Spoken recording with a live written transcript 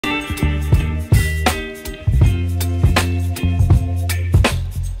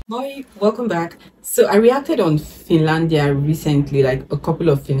Hi, welcome back. So I reacted on Finlandia recently, like a couple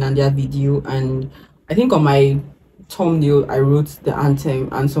of Finlandia video, and I think on my thumbnail I wrote the anthem,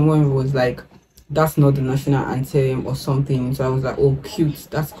 and someone was like, "That's not the national anthem" or something. So I was like, "Oh, cute,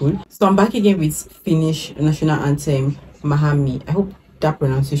 that's good." So I'm back again with Finnish national anthem, Maamme. I hope that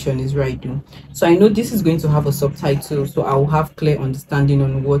pronunciation is right, too. So I know this is going to have a subtitle, so I will have clear understanding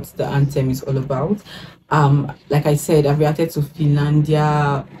on what the anthem is all about. Like I said, I've reacted to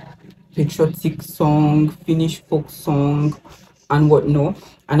Finlandia patriotic song, Finnish folk song, and whatnot.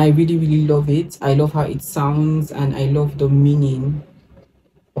 And I really love it. I love how it sounds, and I love the meaning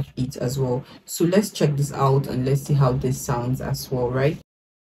of it as well. So let's check this out and let's see how this sounds as well, right?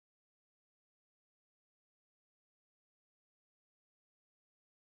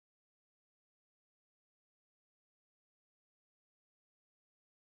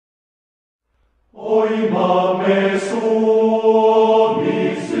 Oi maamme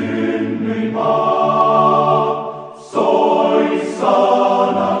Suomi synnyin maa, soi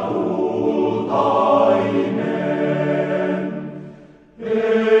sana kultainen.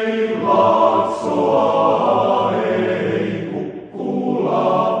 Ei Laaksoa, ei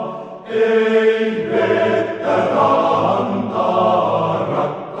Kukkulaa, ei vettä rantaa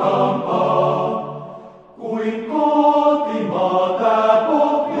rakkaampaa, kuin kotimaa tää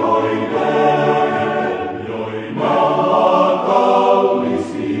pohjoinen.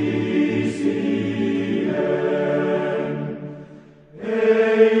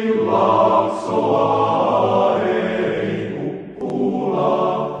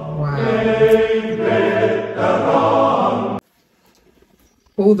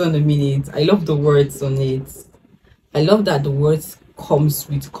 Hold on a minute. I love the words on it. I love that the words comes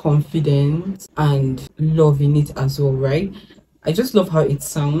with confidence and love in it as well, right? I just love how it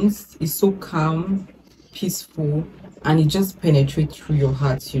sounds. It's so calm, peaceful, and it just penetrates through your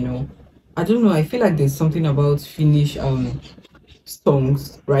heart, you know. I don't know, I feel like there's something about Finnish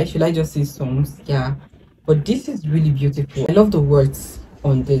songs, right? Should I just say songs? Yeah. But this is really beautiful. I love the words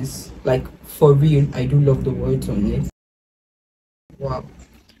on this. Like, for real, I do love the words on it. Wow.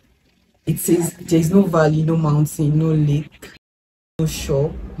 It says there's no valley, no mountain, no lake, no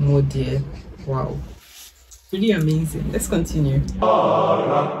shore, more dear. Wow. Really amazing. Let's continue.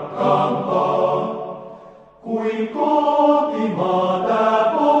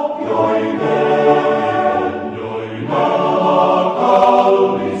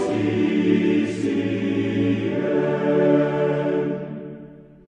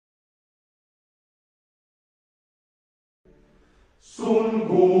 Sun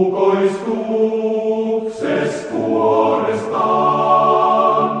kukoistukses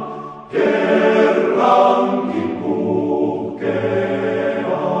kuorestaan kerrankin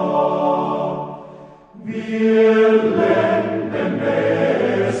puhkeaa. Viellentemme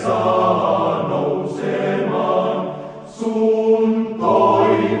saa nousemaan, sun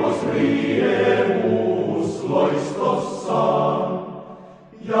toivos riemus loistossaan.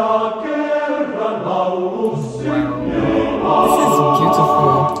 Ja kerran laulus This is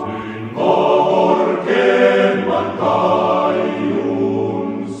beautiful. korkeimman kaiun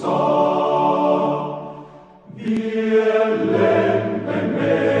saa.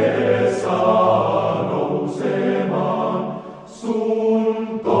 Viellentemme saa nousemaan, sun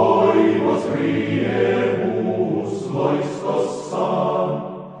toivos riemus loistossaan.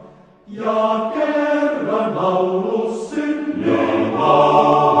 Ja kerran laulus synnyin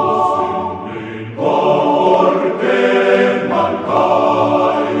korkeimman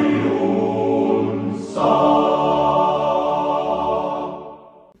kaiun saa.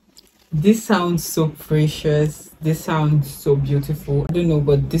 This sounds so precious. This sounds so beautiful. I don't know,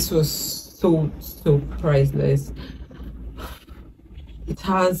 but this was so priceless. It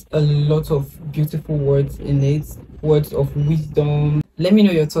has a lot of beautiful words in it, words of wisdom. Let me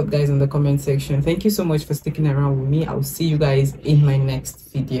know your thoughts, guys, in the comment section. Thank you so much for sticking around with me. I'll see you guys in my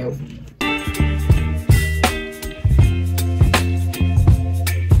next video.